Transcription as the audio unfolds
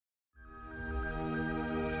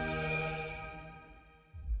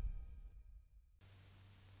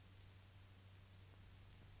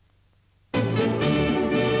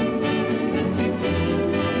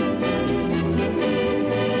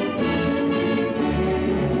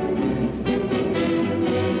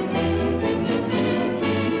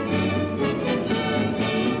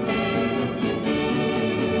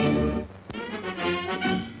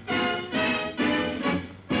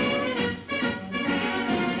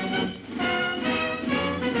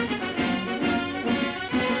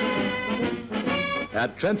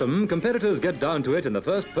At Trentham, competitors get down to it in the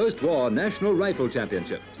first post-war National Rifle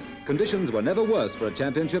Championships. Conditions were never worse for a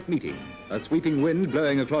championship meeting. A sweeping wind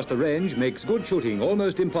blowing across the range makes good shooting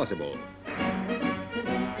almost impossible.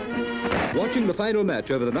 Watching the final match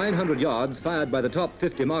over the 900 yards fired by the top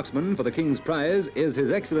 50 marksmen for the King's Prize is His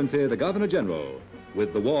Excellency the Governor-General.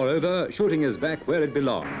 With the war over, shooting is back where it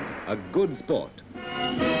belongs, a good sport.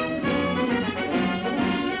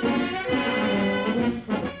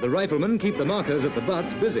 The riflemen keep the markers at the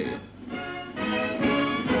butts busy.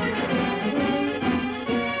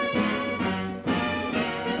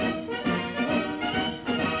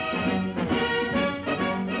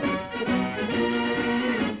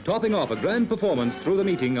 Topping off a grand performance through the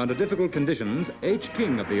meeting under difficult conditions, H.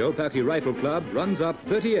 King of the Opaki Rifle Club runs up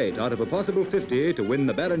 38 out of a possible 50 to win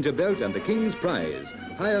the Barringer Belt and the King's Prize,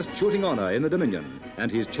 highest shooting honour in the Dominion,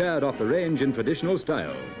 and he's chaired off the range in traditional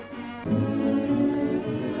style.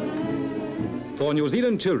 For New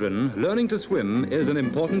Zealand children, learning to swim is an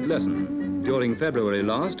important lesson. During February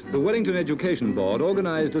last, the Wellington Education Board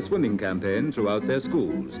organised a swimming campaign throughout their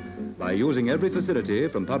schools. By using every facility,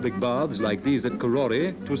 from public baths like these at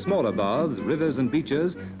Karori to smaller baths, rivers and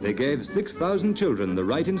beaches, they gave 6,000 children the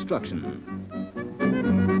right instruction.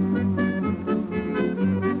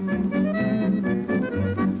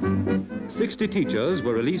 "60 teachers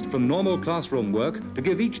were released from normal classroom work to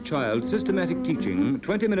give each child systematic teaching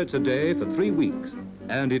 20 minutes a day for 3 weeks,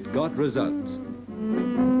 and it got results.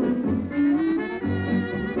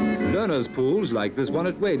 Learners' pools like this one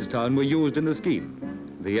at Wadestown were used in the scheme.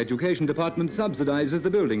 The Education Department subsidises the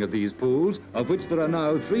building of these pools, of which there are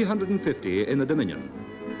now 350 in the Dominion.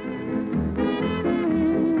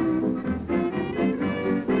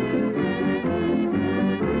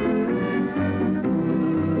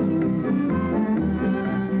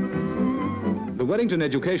 The Wellington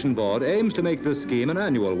Education Board aims to make this scheme an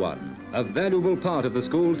annual one, a valuable part of the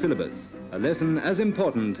school syllabus, a lesson as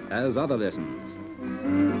important as other lessons.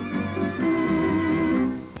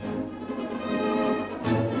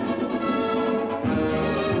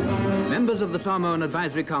 Members of the Samoan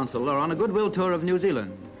Advisory Council are on a goodwill tour of New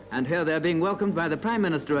Zealand, and here they're being welcomed by the Prime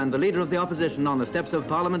Minister and the Leader of the Opposition on the steps of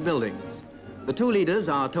Parliament buildings. The two leaders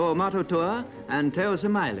are Toa Matotua and Teo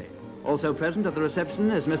Sumaili. Also present at the reception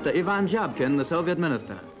is Mr. Ivan Zhabkin, the Soviet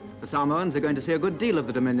Minister. The Samoans are going to see a good deal of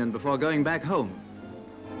the Dominion before going back home.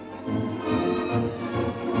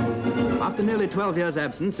 After nearly 12 years'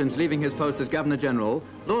 absence since leaving his post as Governor-General,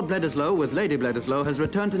 Lord BLEDISLOE with Lady BLEDISLOE has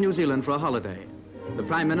returned to New Zealand for a holiday. The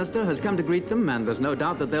Prime Minister has come to greet them, and there's no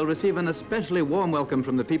doubt that they'll receive an especially warm welcome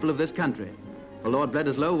from the people of this country. For Lord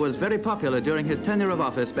BLEDISLOE was very popular during his tenure of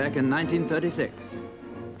office back in 1936.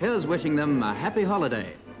 Here's wishing them a happy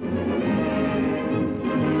holiday.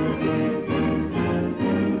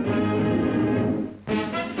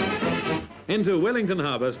 Into Wellington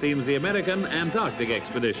Harbour steams the American Antarctic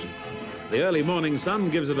expedition. The early morning sun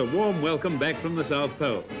gives it a warm welcome back from the South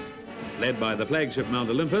Pole. Led by the flagship Mount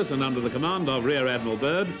Olympus and under the command of Rear Admiral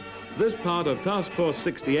Byrd, this part of Task Force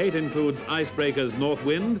 68 includes icebreakers North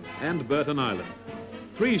Wind and Burton Island.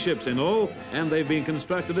 3 ships in all, and they've been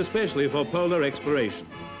constructed especially for polar exploration.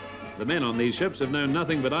 The men on these ships have known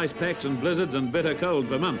nothing but ice packs and blizzards and bitter cold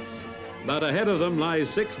for months. But ahead of them lies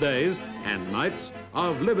 6 days and nights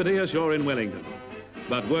of liberty ashore in Wellington.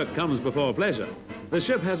 But work comes before pleasure. The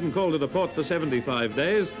ship hasn't called at a port for 75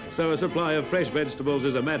 days, so a supply of fresh vegetables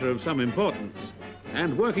is a matter of some importance.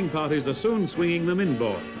 And working parties are soon swinging them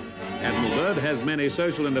inboard. Admiral Byrd has many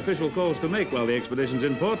social and official calls to make while the expedition's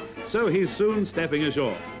in port, so he's soon stepping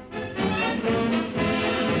ashore.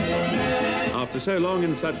 After so long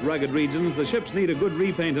in such rugged regions, the ships need a good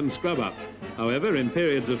repaint and scrub up. However, in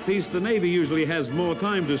periods of peace, the Navy usually has more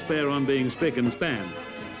time to spare on being spick and span.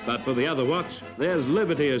 But for the other watch, there's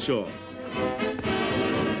liberty ashore.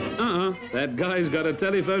 That guy's got a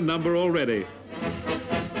telephone number already.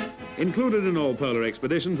 Included in all polar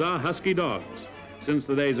expeditions are husky dogs. Since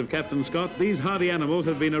the days of Captain Scott, these hardy animals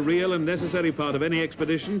have been a real and necessary part of any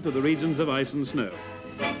expedition to the regions of ice and snow.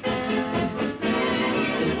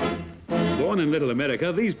 Born in Little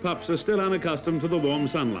America, these pups are still unaccustomed to the warm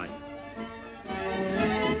sunlight.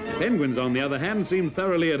 Penguins, on the other hand, seem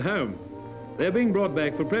thoroughly at home. They're being brought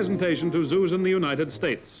back for presentation to zoos in the United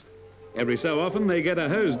States. Every so often they get a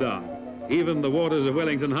hose down. Even the waters of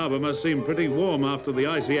Wellington Harbour must seem pretty warm after the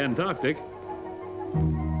icy Antarctic.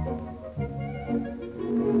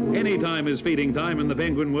 Any time is feeding time in the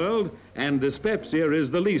penguin world, and dyspepsia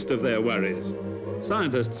is the least of their worries.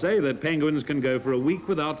 Scientists say that penguins can go for a week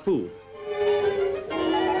without food.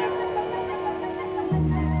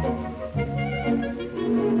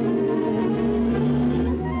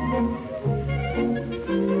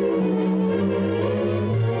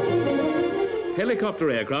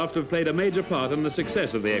 Helicopter aircraft have played a major part in the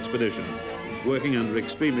success of the expedition. Working under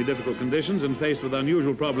extremely difficult conditions and faced with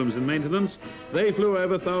unusual problems in maintenance, they flew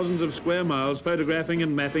over thousands of square miles photographing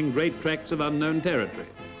and mapping great tracts of unknown territory.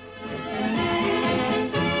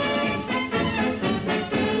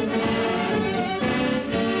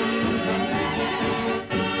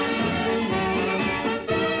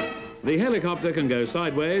 The helicopter can go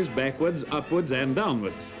sideways, backwards, upwards and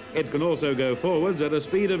downwards. It can also go forwards at a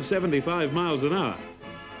speed of 75 miles an hour.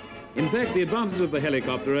 In fact, the advantages of the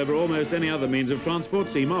helicopter over almost any other means of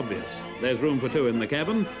transport seem obvious. There's room for two in the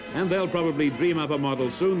cabin, and they'll probably dream up a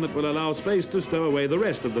model soon that will allow space to stow away the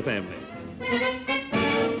rest of the family.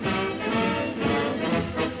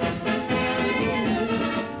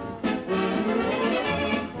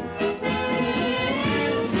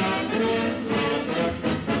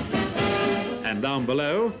 And down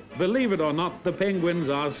below, believe it or not, the penguins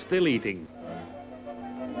are still eating.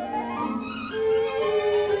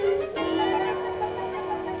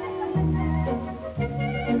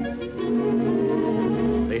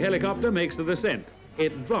 The helicopter makes the descent.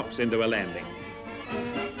 It drops into a landing.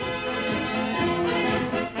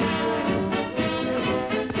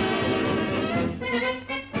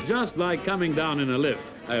 Just like coming down in a lift,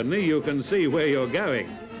 only you can see where you're going.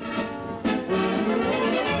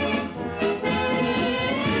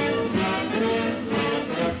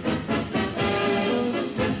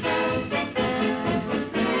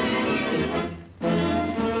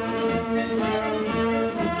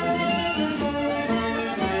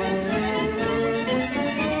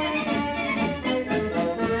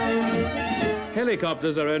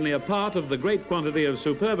 Helicopters are only a part of the great quantity of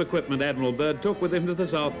superb equipment Admiral Byrd took with him to the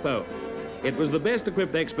South Pole. It was the best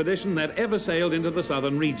equipped expedition that ever sailed into the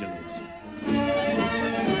southern regions.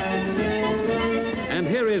 And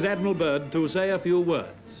here is Admiral Byrd to say a few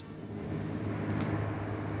words.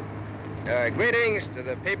 Greetings to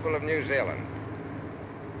the people of New Zealand.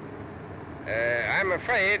 I'm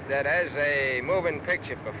afraid that as a moving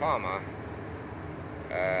picture performer,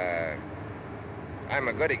 I'm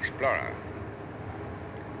a good explorer.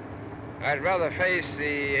 I'd rather face the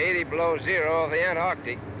 80 below zero of the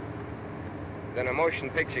Antarctic than a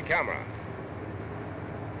motion picture camera.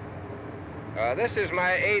 This is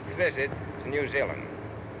my 8th visit to New Zealand,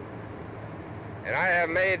 and I have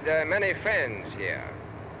made many friends here.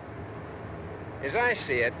 As I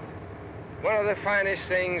see it, one of the finest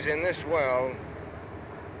things in this world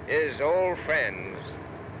is old friends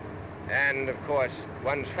and, of course,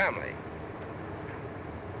 one's family.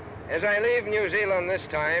 As I leave New Zealand this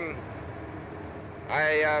time,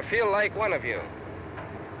 I feel like one of you,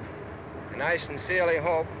 and I sincerely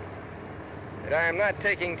hope that I am not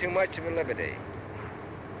taking too much of a liberty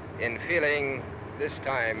in feeling this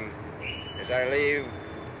time, as I leave,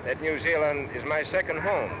 that New Zealand is my second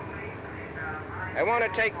home. I want to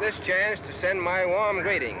take this chance to send my warm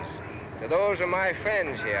greetings to those of my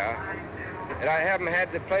friends here that I haven't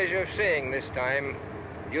had the pleasure of seeing this time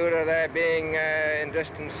due to their being in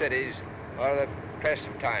distant cities or the press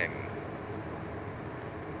of time.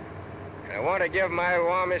 I want to give my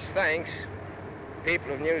warmest thanks to the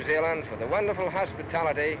people of New Zealand for the wonderful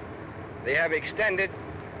hospitality they have extended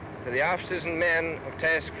to the officers and men of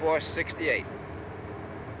Task Force 68.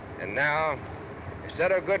 And now,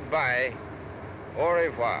 instead of goodbye, au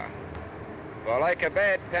revoir. For like a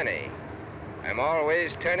bad penny, I'm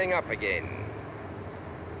always turning up again.